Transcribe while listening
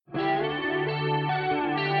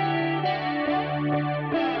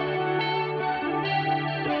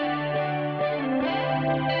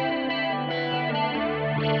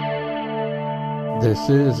This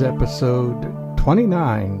is episode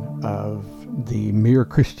 29 of the Mere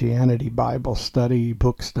Christianity Bible Study,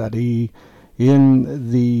 book study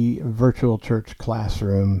in the virtual church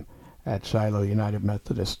classroom at Shiloh United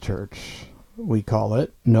Methodist Church. We call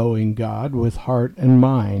it Knowing God with Heart and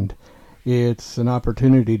Mind. It's an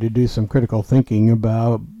opportunity to do some critical thinking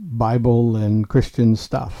about Bible and Christian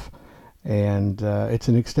stuff. And it's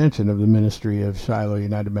an extension of the ministry of Shiloh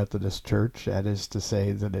United Methodist Church. That is to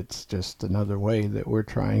say that it's just another way that we're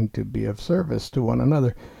trying to be of service to one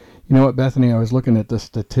another. You know what, Bethany, I was looking at the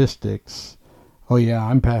statistics. Oh yeah,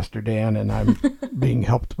 I'm Pastor Dan, and I'm being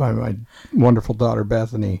helped by my wonderful daughter,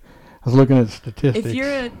 Bethany. I was looking at statistics. If you're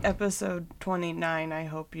at episode 29, I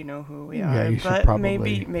hope you know who we are. Yeah, you should but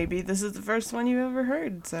probably. maybe this is the first one you ever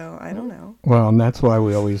heard, so I don't know. Well, and that's why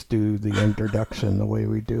we always do the introduction the way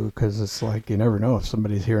we do, because it's like you never know if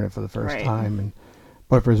somebody's hearing it for the first time.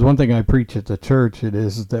 But if there's one thing I preach at the church, it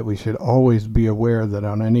is that we should always be aware that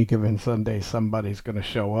on any given Sunday, somebody's going to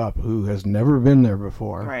show up who has never been there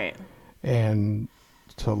before. Right. And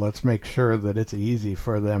so let's make sure that it's easy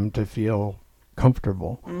for them to feel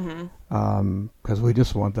comfortable, because we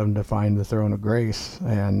just want them to find the throne of grace,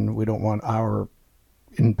 and we don't want our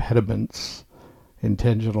impediments,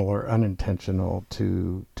 intentional or unintentional,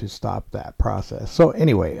 to stop that process. So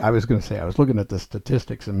anyway, I was going to say, I was looking at the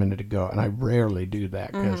statistics a minute ago, and I rarely do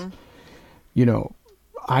that because, you know,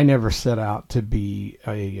 I never set out to be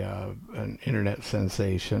an internet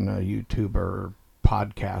sensation, a YouTuber,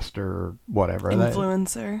 podcaster, whatever.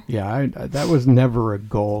 Influencer. That was never a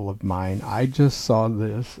goal of mine. I just saw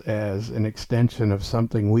this as an extension of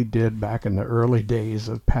something we did back in the early days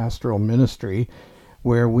of pastoral ministry,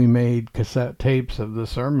 where we made cassette tapes of the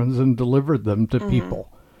sermons and delivered them to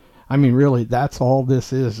people. I mean, really, that's all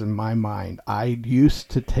this is in my mind. I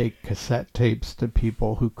used to take cassette tapes to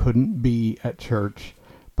people who couldn't be at church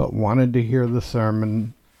but wanted to hear the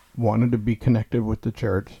sermon, wanted to be connected with the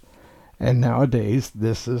church. And nowadays,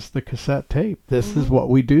 this is the cassette tape. This is what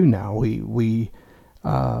we do now. We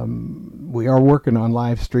are working on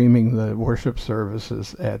live streaming the worship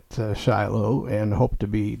services at Shiloh, and hope to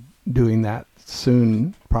be doing that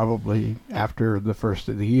soon, probably after the first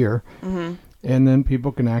of the year. And then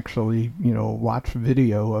people can actually, watch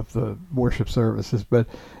video of the worship services. But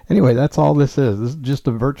anyway, that's all this is. This is just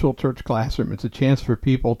a virtual church classroom. It's a chance for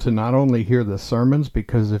people to not only hear the sermons,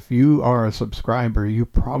 because if you are a subscriber, you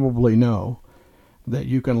probably know that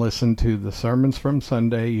you can listen to the sermons from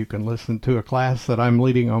Sunday. You can listen to a class that I'm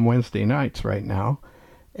leading on Wednesday nights right now.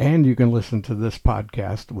 And you can listen to this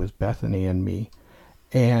podcast with Bethany and me.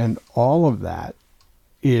 And all of that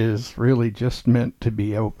is really just meant to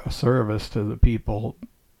be a service to the people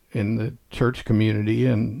in the church community.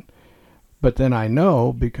 But then I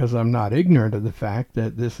know, because I'm not ignorant of the fact,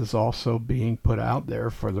 that this is also being put out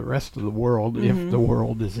there for the rest of the world, if the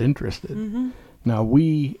world is interested. Now,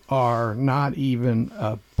 we are not even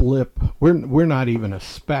a blip. We're not even a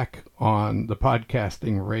speck on the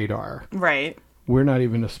podcasting radar. Right. We're not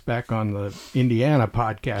even a speck on the Indiana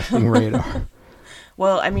podcasting radar.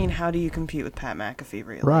 Well, I mean, how do you compete with Pat McAfee,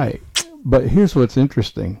 really? Right. But here's what's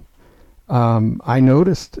interesting. I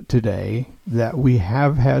noticed today that we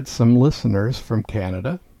have had some listeners from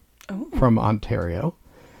Canada, from Ontario.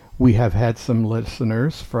 We have had some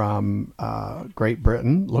listeners from Great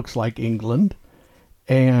Britain, looks like England.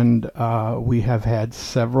 And we have had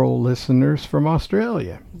several listeners from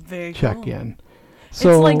Australia check in. So,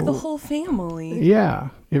 it's like the whole family.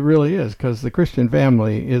 Yeah, it really is, because the Christian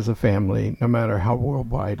family is a family, no matter how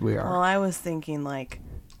worldwide we are. Well, I was thinking like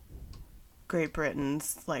Great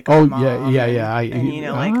Britain's like our mom, yeah.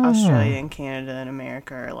 Like Australia and Canada and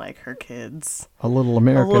America are like her kids. A little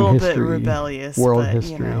American history. A history, little bit rebellious, world but,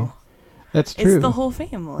 history. That's true. It's the whole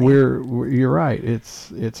family. You're right.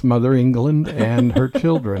 It's Mother England and her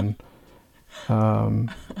children.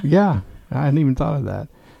 Yeah, I hadn't even thought of that.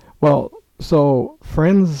 Well, so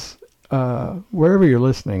friends, wherever you're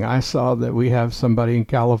listening, I saw that we have somebody in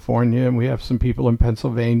California, and we have some people in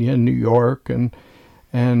Pennsylvania and New York, and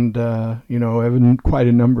have quite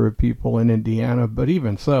a number of people in Indiana. But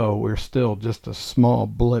even so, we're still just a small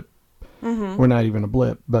blip. We're not even a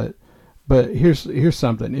blip, but here's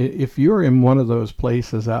something. If you're in one of those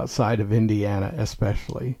places outside of Indiana,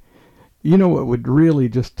 especially, you know what would really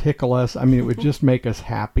just tickle us? I mean, it would just make us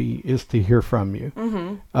happy, is to hear from you.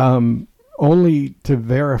 Only to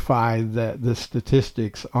verify that the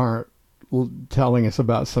statistics aren't telling us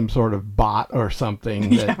about some sort of bot or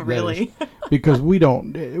something. Really. Because we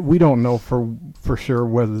don't know for sure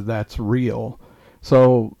whether that's real.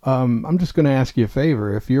 So I'm just going to ask you a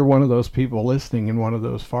favor. If you're one of those people listening in one of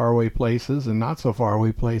those faraway places and not so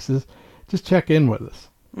faraway places, just check in with us.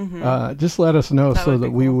 Just let us know That so would be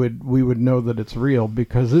that we cool. would know that it's real,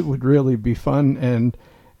 because it would really be fun and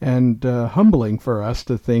humbling for us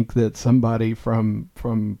to think that somebody from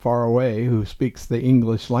far away who speaks the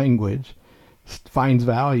English language finds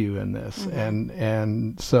value in this.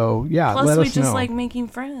 And so yeah, Plus, let we us just know. like making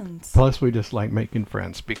friends. Plus, we just like making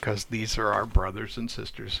friends because these are our brothers and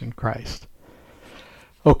sisters in Christ.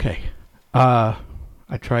 Okay.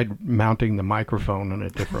 I tried mounting the microphone in a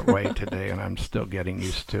different way today, and I'm still getting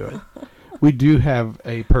used to it. We do have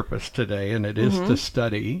a purpose today, and it is to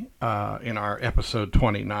study in our episode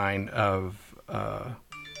 29 of...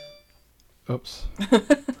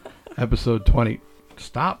 episode 20...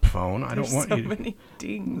 Stop, phone. I don't There's want so you to... many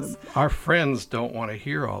dings. Our friends don't want to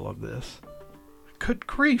hear all of this. Good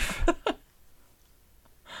grief.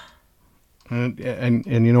 and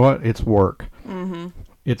you know what? It's work.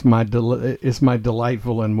 It's my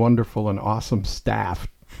delightful and wonderful and awesome staff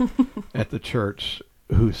at the church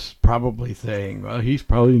who's probably saying, well, he's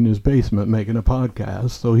probably in his basement making a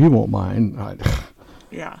podcast, so he won't mind.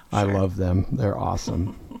 Yeah. I sure. love them. They're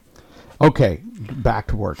awesome. Okay, back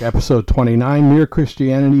to work. Episode 29, Mere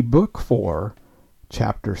Christianity, Book 4,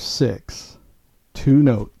 Chapter 6, 2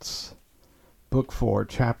 notes. Book 4,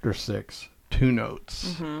 Chapter 6, 2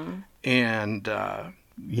 notes. And,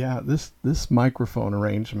 yeah, this microphone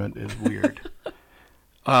arrangement is weird.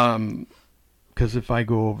 Because if I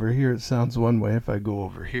go over here, it sounds one way. If I go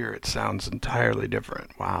over here, it sounds entirely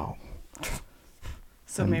different. Wow.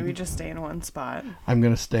 So maybe just stay in one spot. I'm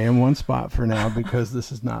going to stay in one spot for now because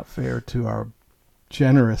this is not fair to our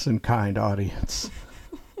generous and kind audience.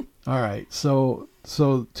 All right. So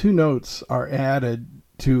 2 notes are added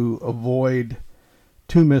to avoid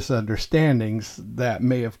 2 misunderstandings that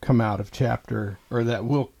may have come out of chapter, or that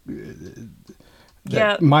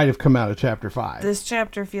might have come out of chapter 5. This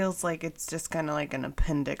chapter feels like it's just kind of like an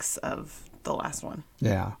appendix of the last one.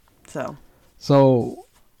 Yeah. So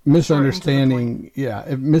misunderstanding,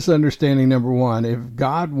 misunderstanding number 1, if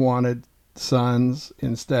God wanted sons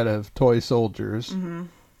instead of toy soldiers,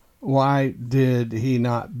 why did he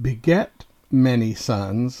not beget many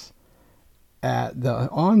sons at the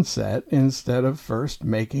onset instead of first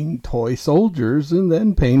making toy soldiers and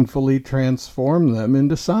then painfully transform them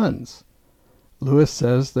into sons? Lewis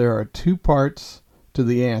says there are 2 parts to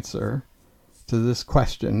the answer to this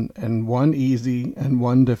question, and one easy and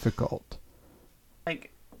one difficult.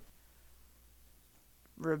 like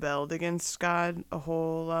rebelled against God a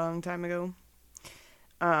whole long time ago.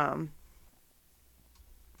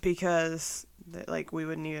 Because like we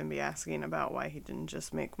wouldn't even be asking about why he didn't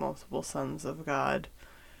just make multiple sons of God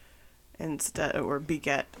instead, or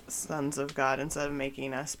beget sons of God instead of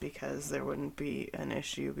making us, because there wouldn't be an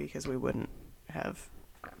issue, because we wouldn't have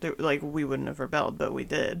rebelled, but we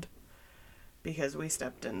did because we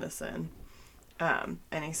stepped into sin. And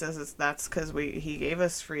he says that's because he gave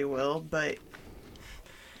us free will, but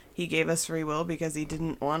he gave us free will because he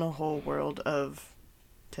didn't want a whole world of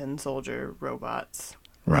tin soldier robots.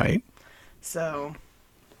 Right. So,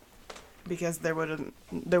 because there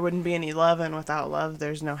wouldn't be any love, and without love,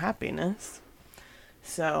 there's no happiness.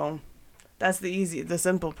 So, that's the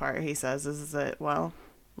simple part, he says, is that, well,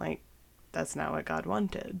 like, that's not what God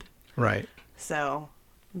wanted. Right. So,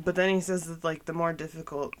 but then he says that, like, the more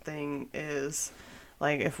difficult thing is,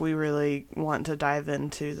 like, if we really want to dive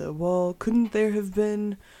into couldn't there have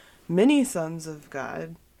been many sons of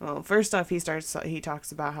God? Well, first off, he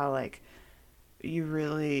talks about how, like, you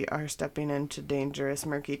really are stepping into dangerous,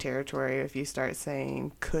 murky territory if you start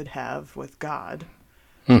saying could have with God.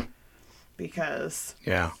 Because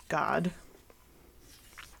God,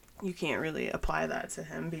 you can't really apply that to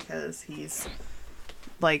him because he's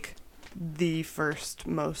like the first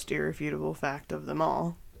most irrefutable fact of them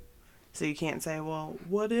all. So you can't say, well,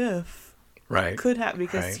 what if could have,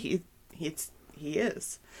 because he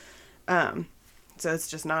is. So it's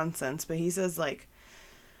just nonsense. But he says, like,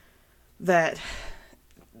 that,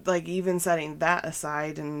 like, even setting that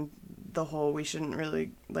aside and the whole, we shouldn't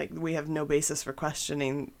really, like, we have no basis for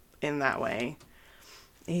questioning in that way.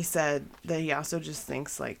 He said that he also just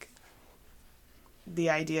thinks, like,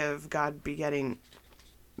 the idea of God begetting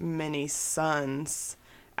many sons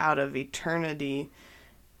out of eternity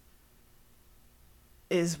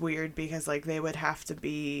is weird, because, like, they would have to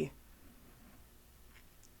be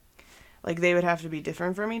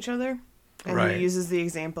different from each other. And he uses the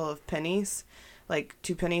example of pennies. Like,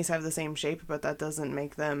 2 pennies have the same shape, but that doesn't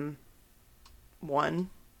make them one.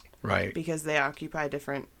 Right. Because they occupy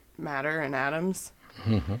different matter and atoms.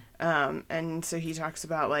 And so he talks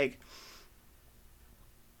about, like,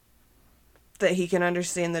 that he can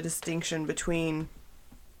understand the distinction between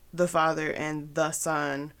the Father and the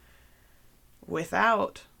Son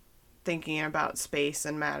without thinking about space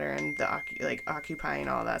and matter and occupying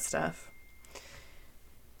all that stuff.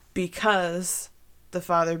 Because the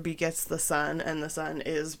Father begets the Son and the Son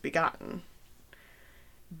is begotten.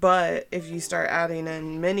 But if you start adding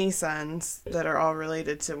in many sons that are all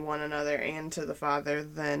related to one another and to the Father,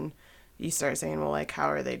 then you start saying, well, like, how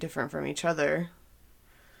are they different from each other?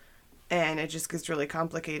 And it just gets really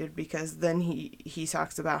complicated, because then he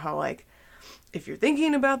talks about how, like, if you're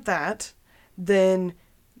thinking about that, then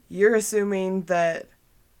you're assuming that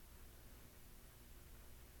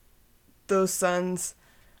those sons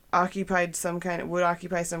would occupy some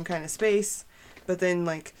kind of space, but then,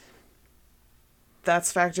 like,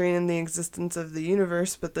 that's factoring in the existence of the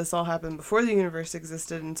universe, but this all happened before the universe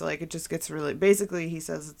existed, and so, like, it just gets really, basically, he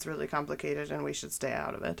says it's really complicated and we should stay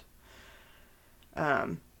out of it.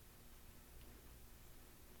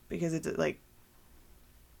 Because it's, like,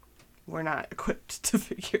 we're not equipped to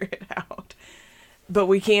figure it out. But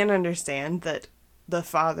we can understand that the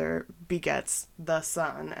Father begets the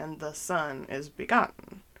Son, and the Son is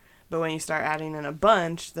begotten. But when you start adding in a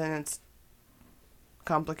bunch, then it's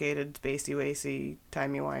complicated, spacey-wacy,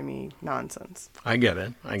 timey-wimey nonsense. I get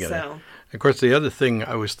it. Of course, the other thing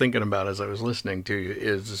I was thinking about as I was listening to you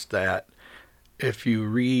is that if you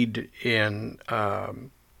read in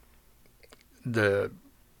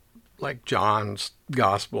John's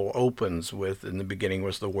gospel opens with, in the beginning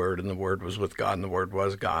was the Word, and the Word was with God, and the Word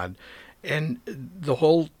was God. And the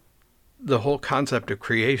whole concept of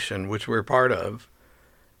creation, which we're part of,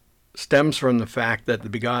 stems from the fact that the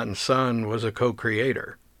begotten Son was a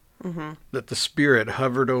co-creator. Mm-hmm. That the Spirit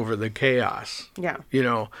hovered over the chaos. Yeah.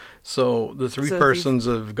 So the three persons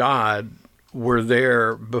of God were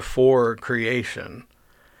there before creation,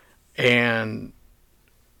 and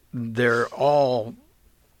they're all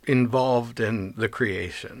involved in the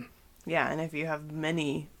creation. Yeah, and if you have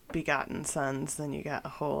many begotten sons, then you got a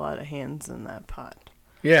whole lot of hands in that pot.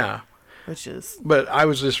 Yeah. But I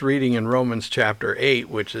was just reading in Romans chapter 8,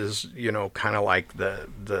 which is, kind of like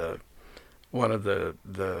the one of the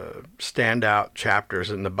standout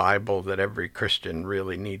chapters in the Bible that every Christian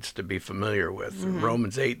really needs to be familiar with. Mm-hmm.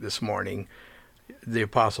 Romans 8 this morning, the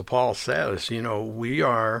Apostle Paul says, we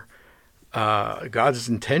are, God's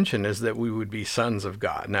intention is that we would be sons of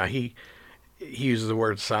God. Now, he uses the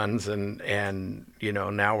word sons, and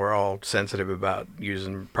now we're all sensitive about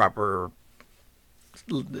using proper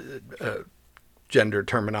gender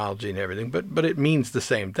terminology and everything, but it means the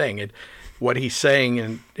same thing. What he's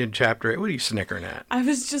saying in chapter 8, what are you snickering at? I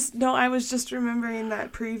was just remembering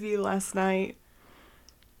that preview last night.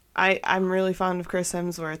 I'm really fond of Chris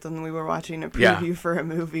Hemsworth, and we were watching a preview for a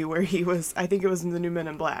movie where he was, I think it was in the new Men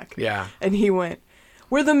in Black. Yeah. And he went,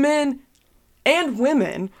 we're the men and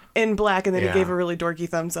women in black, and then he gave a really dorky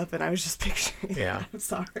thumbs up, and I was just picturing that. I'm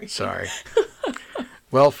sorry.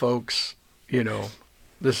 Well, folks,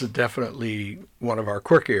 this is definitely one of our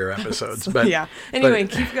quirkier episodes. Anyway,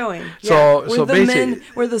 keep going. So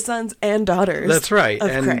we're the sons and daughters. That's right,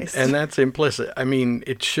 of Christ. And that's implicit. I mean,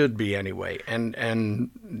 it should be anyway.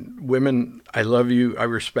 And women, I love you. I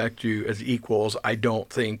respect you as equals. I don't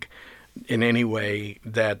think in any way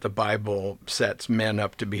that the Bible sets men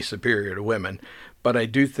up to be superior to women, but I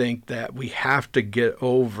do think that we have to get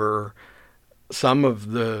over some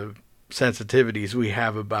of the sensitivities we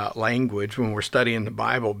have about language when we're studying the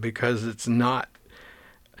Bible, because it's not,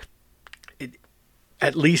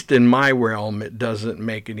 at least in my realm, it doesn't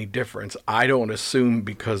make any difference. I don't assume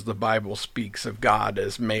because the Bible speaks of God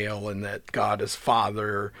as male and that God is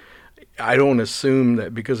father, I don't assume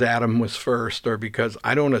that because Adam was first, or because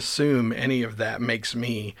I don't assume any of that makes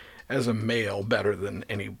me as a male better than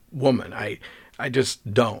any woman. I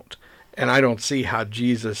just don't. And I don't see how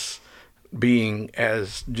Jesus, being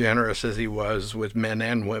as generous as he was with men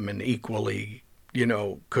and women equally,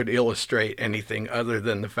 could illustrate anything other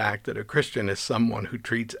than the fact that a Christian is someone who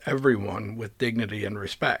treats everyone with dignity and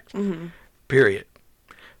respect, period.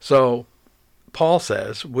 So Paul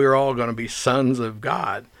says we're all going to be sons of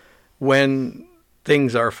God when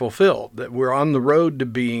things are fulfilled, that we're on the road to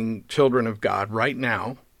being children of God right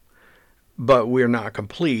now, but we're not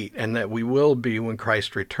complete, and that we will be when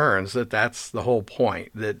Christ returns. That's the whole point,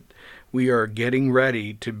 that we are getting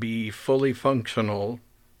ready to be fully functional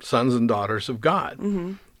sons and daughters of God.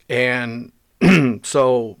 Mm-hmm. And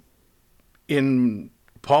so in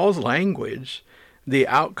Paul's language, the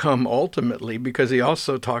outcome ultimately, because he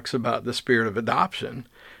also talks about the spirit of adoption.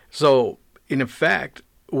 So in effect,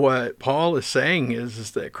 what Paul is saying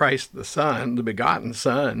is that Christ the Son, the begotten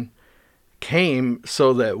Son, came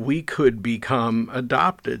so that we could become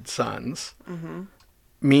adopted sons. Mm-hmm.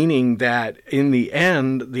 meaning that in the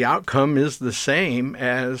end, the outcome is the same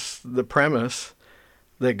as the premise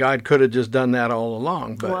that God could have just done that all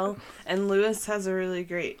along. But Well, and Lewis has a really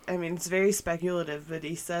great, I mean, it's very speculative, but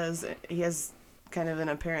he says, he has kind of in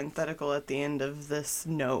a parenthetical at the end of this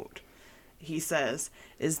note. He says,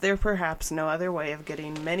 "Is there perhaps no other way of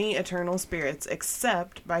getting many eternal spirits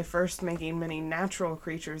except by first making many natural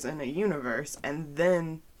creatures in a universe and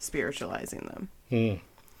then spiritualizing them?"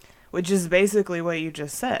 Which is basically what you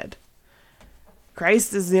just said.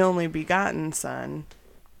 Christ is the only begotten Son,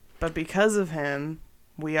 but because of him,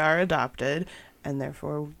 we are adopted, and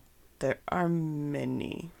therefore there are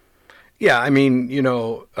many. yeah, I mean,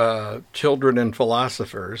 children and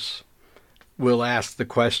philosophers will ask the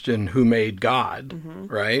question, who made God,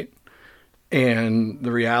 right? And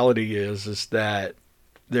the reality is that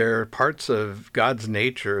there are parts of God's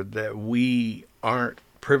nature that we aren't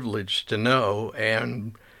privileged to know,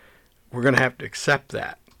 and we're going to have to accept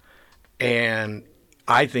that. And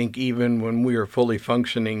I think even when we are fully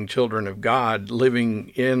functioning children of God, living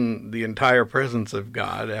in the entire presence of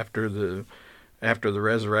God after the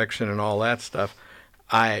resurrection and all that stuff,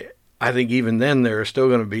 I think even then there are still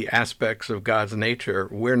going to be aspects of God's nature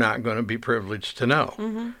we're not going to be privileged to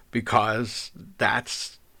know, because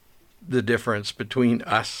that's the difference between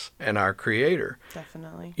us and our Creator.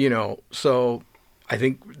 Definitely. So I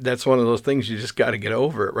think that's one of those things you just got to get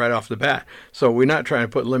over it right off the bat. So we're not trying to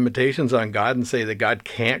put limitations on God and say that God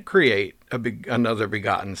can't create another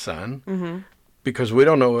begotten Son, because we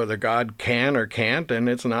don't know whether God can or can't, and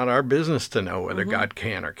it's not our business to know whether God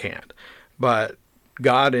can or can't. But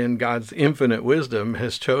God, in God's infinite wisdom,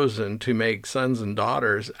 has chosen to make sons and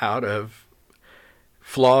daughters out of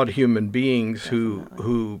flawed human beings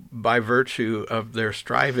who, by virtue of their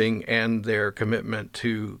striving and their commitment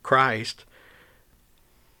to Christ,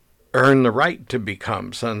 earn the right to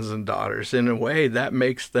become sons and daughters in a way that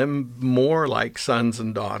makes them more like sons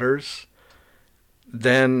and daughters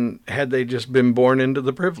than had they just been born into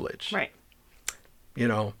the privilege. Right.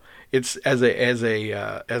 It's as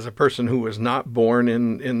a person who was not born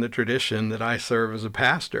in the tradition that I serve as a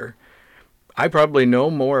pastor, I probably know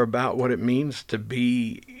more about what it means to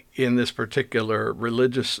be in this particular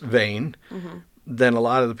religious vein than a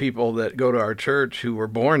lot of the people that go to our church who were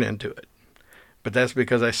born into it. But that's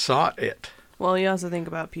because I sought it. Well, you also think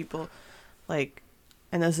about people like,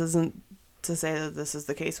 and this isn't to say that this is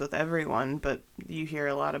the case with everyone, but you hear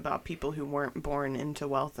a lot about people who weren't born into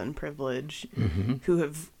wealth and privilege, who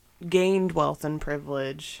have gained wealth and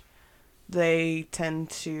privilege. They tend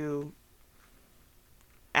to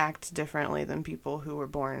act differently than people who were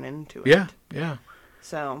born into it. Yeah.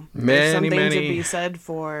 So there's something to be said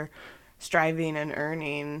for striving and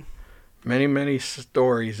earning. Many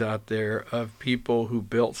stories out there of people who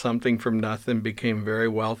built something from nothing, became very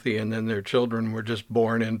wealthy, and then their children were just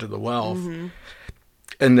born into the wealth.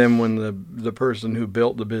 And then when the person who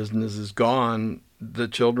built the business is gone, the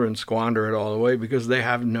children squander it all away because they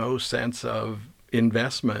have no sense of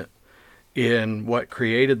investment in what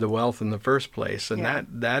created the wealth in the first place. And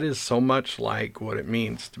that is so much like what it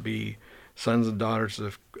means to be sons and daughters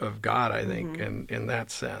of God, I think, in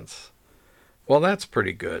that sense. Well, that's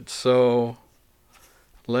pretty good. So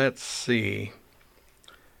let's see.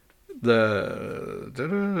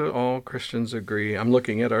 All Christians agree. I'm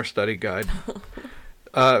looking at our study guide.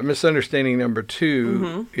 Misunderstanding number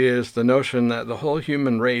 2 is the notion that the whole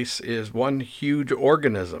human race is one huge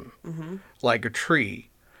organism, like a tree,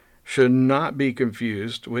 should not be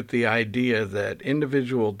confused with the idea that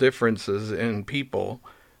individual differences in people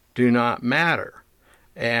do not matter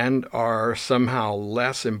and are somehow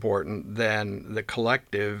less important than the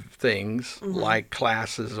collective things like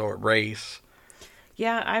classes or race.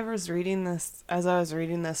 Yeah, I was reading this, as I was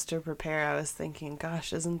reading this to prepare, I was thinking,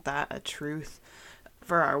 gosh, isn't that a truth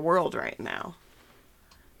for our world right now?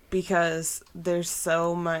 Because there's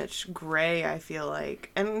so much gray, I feel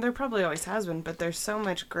like, and there probably always has been, but there's so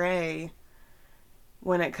much gray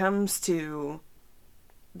when it comes to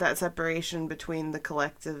that separation between the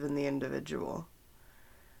collective and the individual.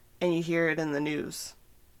 And you hear it in the news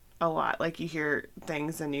a lot. Like, you hear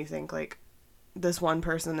things and you think, like, this one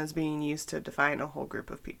person is being used to define a whole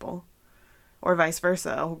group of people. Or vice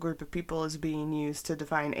versa, a whole group of people is being used to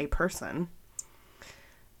define a person.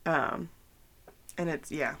 And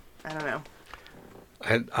it's, I don't know.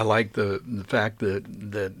 I like the fact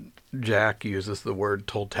that Jack uses the word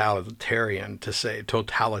totalitarian to say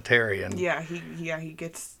totalitarian. Yeah, he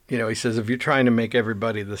gets... he says if you're trying to make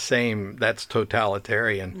everybody the same, that's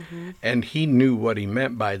totalitarian. And he knew what he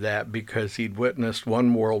meant by that because he'd witnessed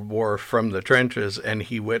one world war from the trenches and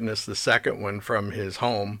he witnessed the second one from his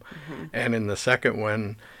home. And in the second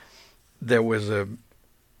one, there was a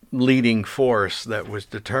leading force that was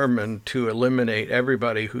determined to eliminate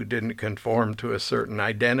everybody who didn't conform to a certain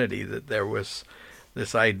identity, that there was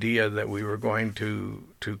this idea that we were going to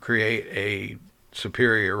create a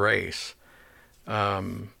superior race.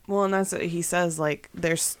 Well, and that's what he says, like,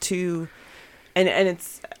 there's two, and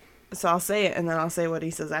it's, so I'll say it, and then I'll say what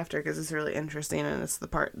he says after, because it's really interesting, and it's the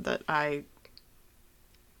part that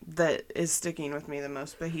is sticking with me the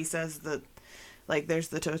most. But he says that, like, there's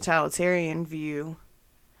the totalitarian view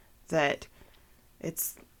that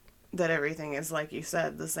everything is, like you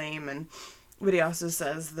said, the same, but he also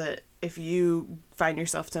says that if you find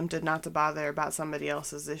yourself tempted not to bother about somebody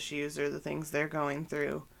else's issues or the things they're going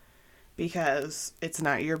through because it's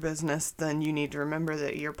not your business, then you need to remember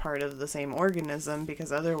that you're part of the same organism,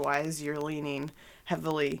 because otherwise you're leaning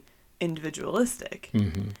heavily individualistic.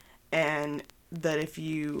 Mm-hmm. And that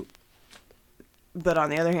but on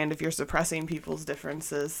the other hand, if you're suppressing people's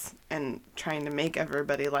differences and trying to make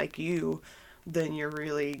everybody like you, then you're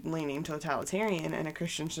really leaning totalitarian, and a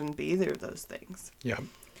Christian shouldn't be either of those things. Yeah.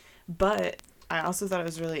 But I also thought it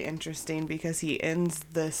was really interesting because he ends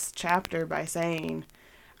this chapter by saying,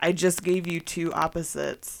 I just gave you two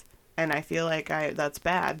opposites, and I feel like that's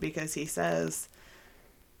bad, because he says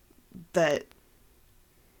that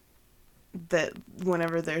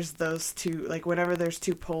whenever there's those two, like whenever there's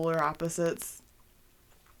two polar opposites,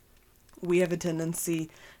 we have a tendency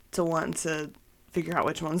to want to figure out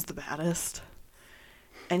which one's the baddest.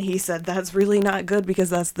 And he said that's really not good, because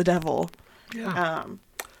that's the devil. Yeah.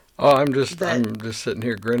 I'm just sitting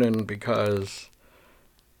here grinning because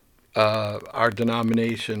our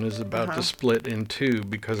denomination is about to split in two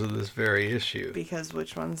because of this very issue. Because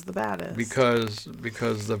which one's the baddest?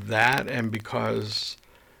 Because of that, and because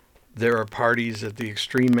there are parties at the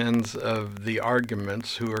extreme ends of the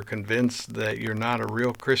arguments who are convinced that you're not a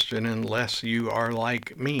real Christian unless you are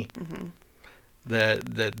like me. Mm-hmm. That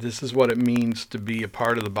this is what it means to be a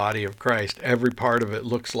part of the body of Christ. Every part of it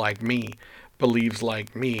looks like me, believes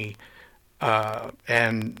like me.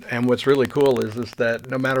 And what's really cool is that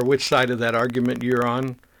no matter which side of that argument you're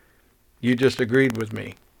on, you just agreed with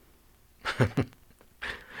me.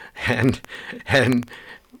 and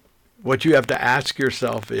what you have to ask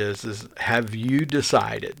yourself is have you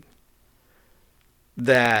decided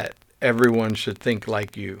that everyone should think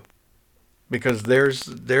like you? Because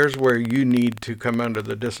there's where you need to come under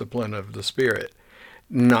the discipline of the Spirit.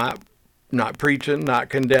 Not preaching, not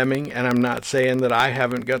condemning, and I'm not saying that I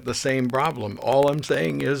haven't got the same problem. All I'm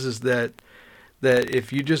saying is that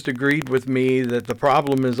if you just agreed with me that the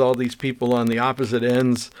problem is all these people on the opposite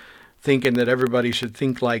ends thinking that everybody should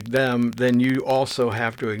think like them, then you also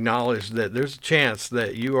have to acknowledge that there's a chance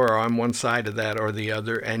that you are on one side of that or the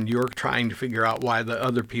other, and you're trying to figure out why the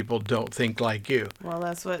other people don't think like you. Well,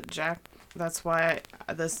 that's why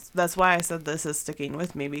I said this is sticking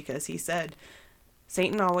with me, because he said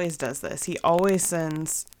Satan always does this. He always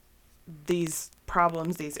sends these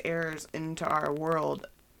problems, these errors into our world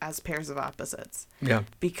as pairs of opposites. Yeah.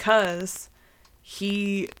 Because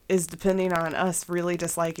he is depending on us really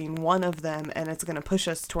disliking one of them, and it's going to push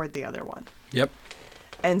us toward the other one. Yep.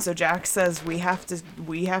 And so Jack says we have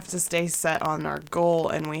to stay set on our goal,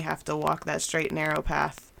 and we have to walk that straight, narrow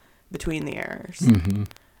path between the errors. Mm-hmm.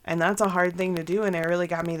 And that's a hard thing to do, and it really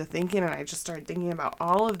got me to thinking, and I just started thinking about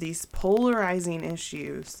all of these polarizing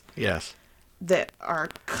issues. Yes. That are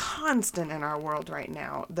constant in our world right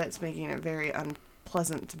now, that's making it very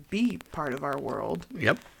unpleasant to be part of our world.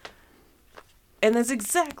 Yep. And that's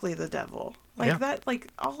exactly the devil. Yeah. That,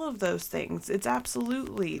 all of those things. It's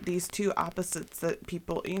absolutely these two opposites that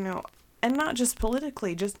people, and not just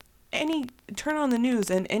politically, just turn on the news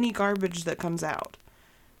and any garbage that comes out,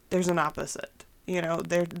 there's an opposite.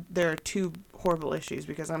 There are two horrible issues,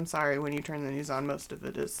 because I'm sorry, when you turn the news on, most of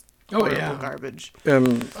it is horrible garbage.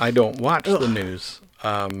 I don't watch the news.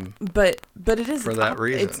 But it is for that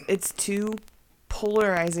reason. It's two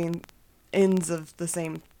polarizing ends of the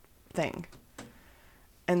same thing,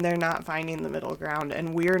 and they're not finding the middle ground,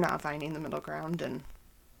 and we're not finding the middle ground, and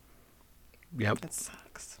yep, it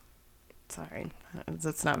sucks. Sorry,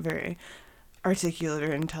 that's not very articulate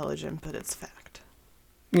or intelligent, but it's fact.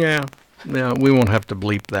 Yeah, we won't have to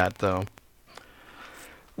bleep that, though.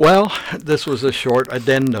 Well, this was a short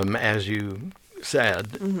addendum, as you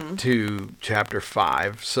said, to chapter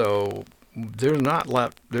 5. So there's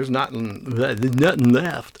nothing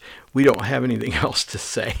left. We don't have anything else to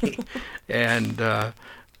say. And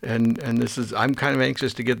this is, I'm kind of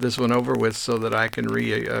anxious to get this one over with so that I can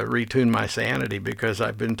retune my sanity, because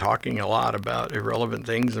I've been talking a lot about irrelevant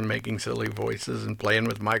things and making silly voices and playing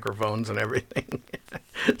with microphones and everything.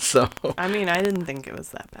 So I mean, I didn't think it was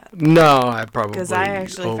that bad. No, I probably because I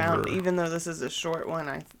actually found, even though this is a short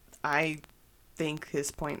one, I think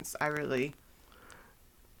his points,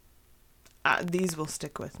 these will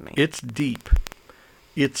stick with me. It's deep.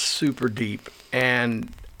 It's super deep.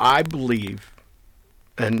 And I believe,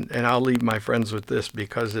 and I'll leave my friends with this,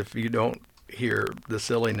 because if you don't hear the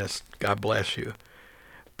silliness, God bless you.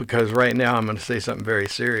 Because right now I'm going to say something very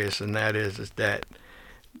serious, and that is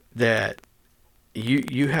that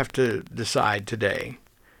you have to decide today,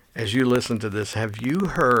 as you listen to this, have you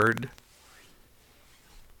heard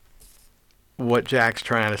what Jack's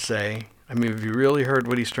trying to say? I mean, have you really heard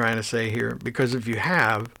what he's trying to say here? Because if you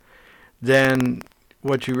have, then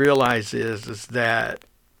what you realize is that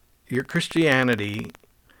your Christianity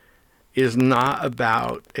is not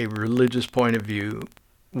about a religious point of view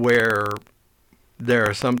where there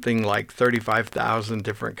are something like 35,000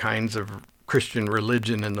 different kinds of Christian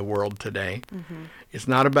religion in the world today. Mm-hmm. It's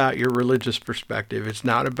not about your religious perspective. It's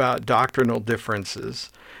not about doctrinal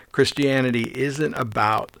differences. Christianity isn't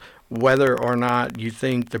about whether or not you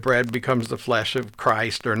think the bread becomes the flesh of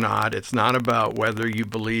Christ or not. It's not about whether you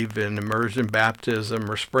believe in immersion baptism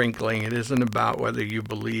or sprinkling. It isn't about whether you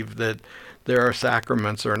believe that there are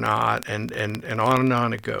sacraments or not, and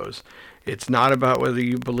on it goes. It's not about whether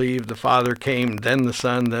you believe the Father came, then the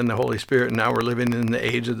Son, then the Holy Spirit, and now we're living in the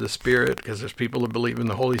age of the Spirit, because there's people who believe in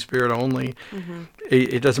the Holy Spirit only. Mm-hmm.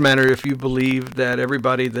 It doesn't matter if you believe that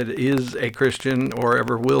everybody that is a Christian or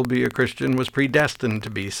ever will be a Christian was predestined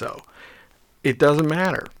to be so. It doesn't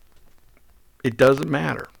matter. It doesn't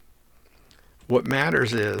matter. What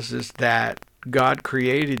matters is that God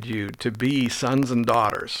created you to be sons and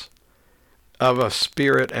daughters of a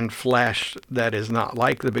spirit and flesh that is not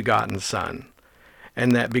like the begotten Son.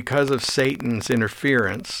 And that because of Satan's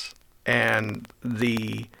interference and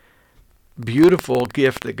the beautiful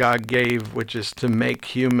gift that God gave, which is to make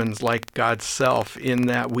humans like God's self, in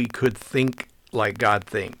that we could think like God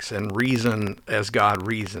thinks and reason as God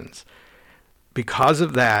reasons. Because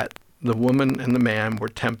of that, the woman and the man were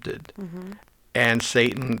tempted. Mm-hmm. And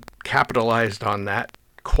Satan capitalized on that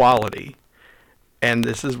quality. And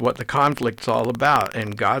this is what the conflict's all about.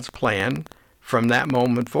 And God's plan from that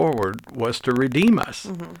moment forward was to redeem us,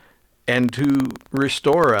 mm-hmm. and to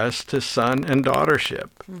restore us to son and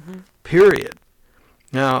daughtership, mm-hmm. period.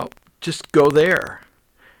 Now, just go there.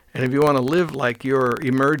 And if you want to live like you're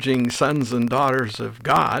emerging sons and daughters of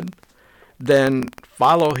God, then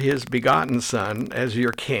follow his begotten Son as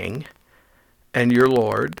your King and your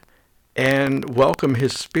Lord, and welcome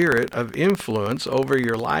his spirit of influence over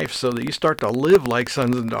your life so that you start to live like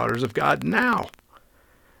sons and daughters of God now.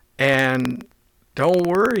 And don't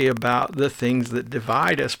worry about the things that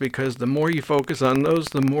divide us, because the more you focus on those,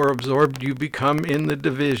 the more absorbed you become in the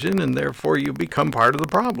division, and therefore you become part of the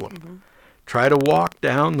problem. Mm-hmm. Try to walk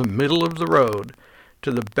down the middle of the road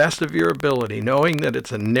to the best of your ability, knowing that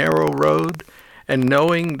it's a narrow road, and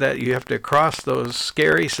knowing that you have to cross those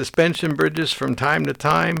scary suspension bridges from time to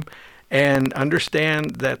time, and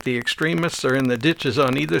understand that the extremists are in the ditches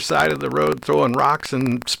on either side of the road throwing rocks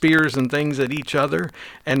and spears and things at each other.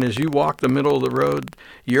 And as you walk the middle of the road,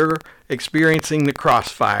 you're experiencing the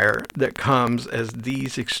crossfire that comes as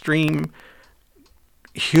these extreme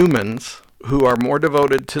humans who are more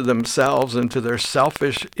devoted to themselves and to their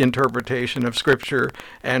selfish interpretation of Scripture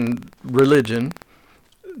and religion.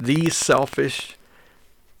 These selfish,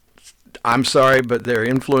 I'm sorry, but they're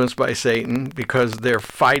influenced by Satan because they're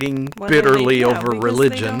fighting bitterly over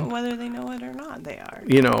religion. Whether they know it or not, they are.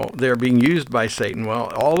 You know, they're being used by Satan.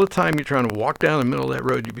 Well, all the time you're trying to walk down the middle of that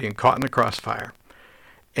road, you're being caught in the crossfire.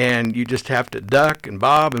 And you just have to duck and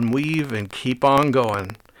bob and weave and keep on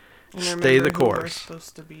going. And stay the course. Who we're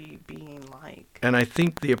supposed to be being like. And I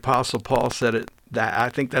think the Apostle Paul said it. I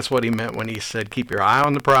think that's what he meant when he said, "Keep your eye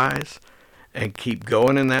on the prize, and keep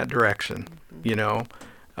going in that direction." Mm-hmm. You know,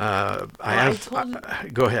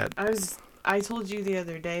 go ahead. I told you the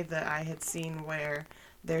other day that I had seen where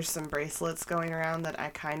there's some bracelets going around that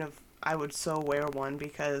I would so wear one,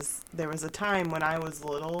 because there was a time when I was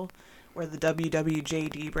little where the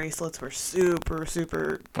WWJD bracelets were super,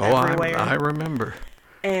 super everywhere. I remember.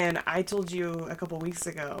 And I told you a couple weeks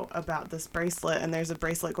ago about this bracelet, and there's a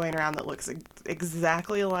bracelet going around that looks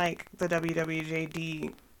exactly like the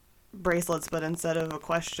WWJD bracelets, but instead of a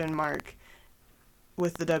question mark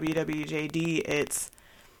with the WWJD, it's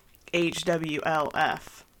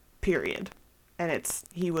HWLF, period. And it's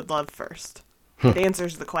he would love first. It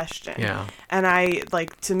answers the question. Yeah. And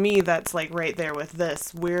to me, that's like right there with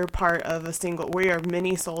this. We are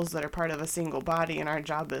many souls that are part of a single body, and our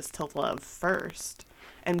job is to love first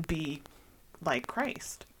and be like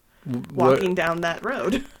Christ, walking down that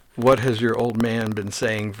road. What has your old man been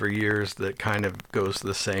saying for years that kind of goes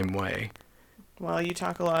the same way? Well, you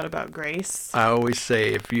talk a lot about grace. I always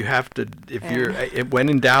say if And- when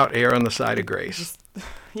in doubt, err on the side of grace.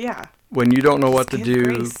 Yeah. When you don't know what to Just do,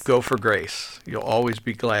 give grace. go for grace. You'll always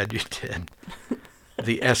be glad you did.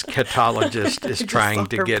 The eschatologist is I just trying saw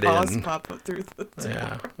to her get paws in. pop up through the door.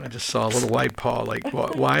 Yeah, I just saw a little white paw. Like,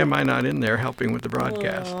 why am I not in there helping with the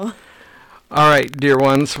broadcast? Oh. All right, dear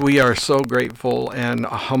ones, we are so grateful and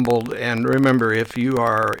humbled. And remember, if you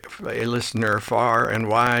are a listener far and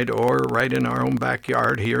wide or right in our own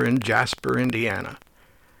backyard here in Jasper, Indiana,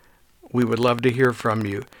 we would love to hear from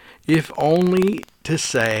you, if only to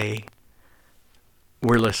say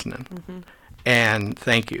we're listening. Mm-hmm. And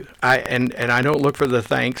thank you. I don't look for the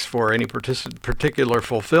thanks for any particular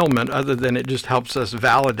fulfillment, other than it just helps us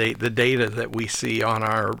validate the data that we see on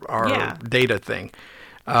our Yeah. data thing.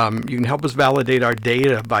 You can help us validate our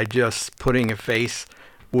data by just putting a face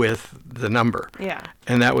with the number. Yeah.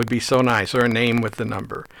 And that would be so nice, or a name with the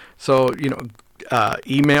number. So,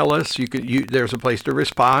 email us. There's a place to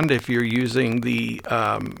respond if you're using the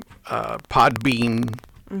Podbean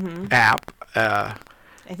app.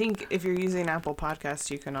 I think if you're using Apple Podcasts,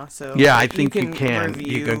 you can also. Yeah, I think you can.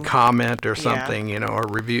 review. You can comment or Yeah. something, or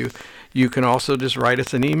review. You can also just write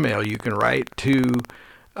us an email. You can write to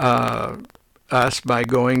us by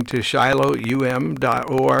going to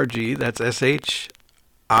shilohum.org. That's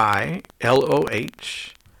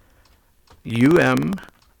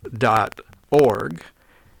SHILOHUM.org.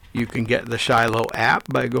 You can get the Shiloh app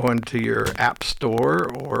by going to your App Store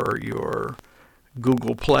or your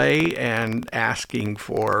Google Play and asking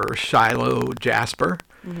for Shiloh Jasper.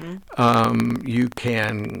 You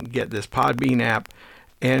can get this Podbean app,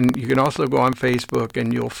 and you can also go on Facebook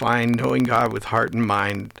and you'll find Knowing God with Heart and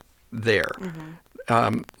Mind there.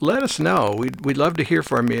 Let us know. We'd love to hear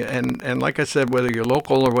from you. And like I said, whether you're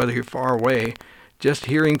local or whether you're far away, just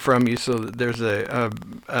hearing from you so that there's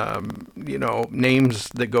names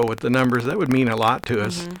that go with the numbers, that would mean a lot to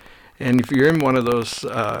us. And if you're in one of those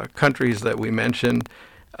countries that we mentioned,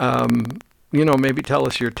 maybe tell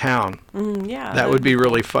us your town. Yeah. That would be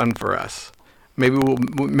really fun for us. Maybe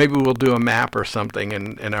we'll do a map or something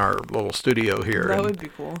in our little studio here. That would be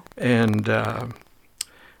cool. And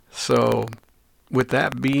so, with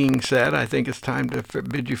that being said, I think it's time to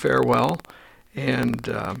bid you farewell. And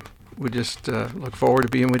we just look forward to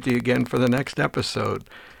being with you again for the next episode.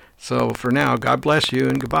 So for now, God bless you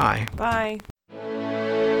and goodbye. Bye.